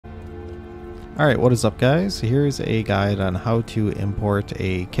Alright, what is up guys? Here's a guide on how to import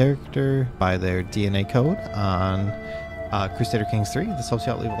a character by their DNA code on Crusader Kings 3. This helps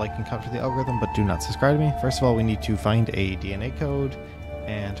you out. Leave a like and comment for the algorithm, but do not subscribe to me. First of all, we need to find a DNA code,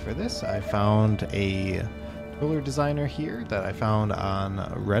 and for this I found a ruler designer here that I found on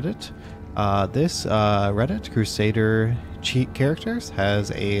Reddit. This Reddit, Crusader cheat characters,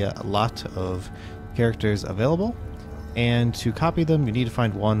 has a lot of characters available. And to copy them, you need to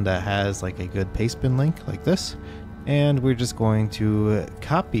find one that has like a good pastebin link like this. And we're just going to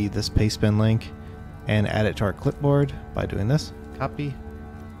copy this pastebin link and add it to our clipboard by doing this, copy.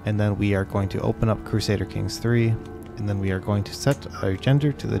 And then we are going to open up Crusader Kings 3, and then we are going to set our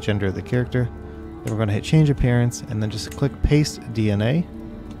gender to the gender of the character. Then we're going to hit change appearance and then just click paste DNA.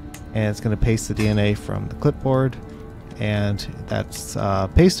 And it's going to paste the DNA from the clipboard. And that's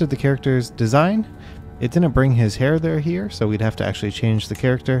pasted the character's design. It didn't bring his hair there here, so we'd have to actually change the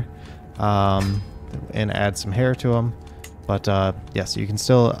character and add some hair to him. But yeah, so you can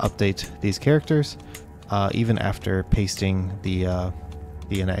still update these characters even after pasting the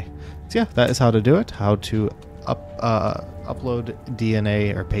DNA. So yeah, that is how to do it, how to upload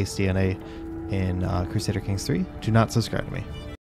DNA or paste DNA in Crusader Kings 3. Do not subscribe to me.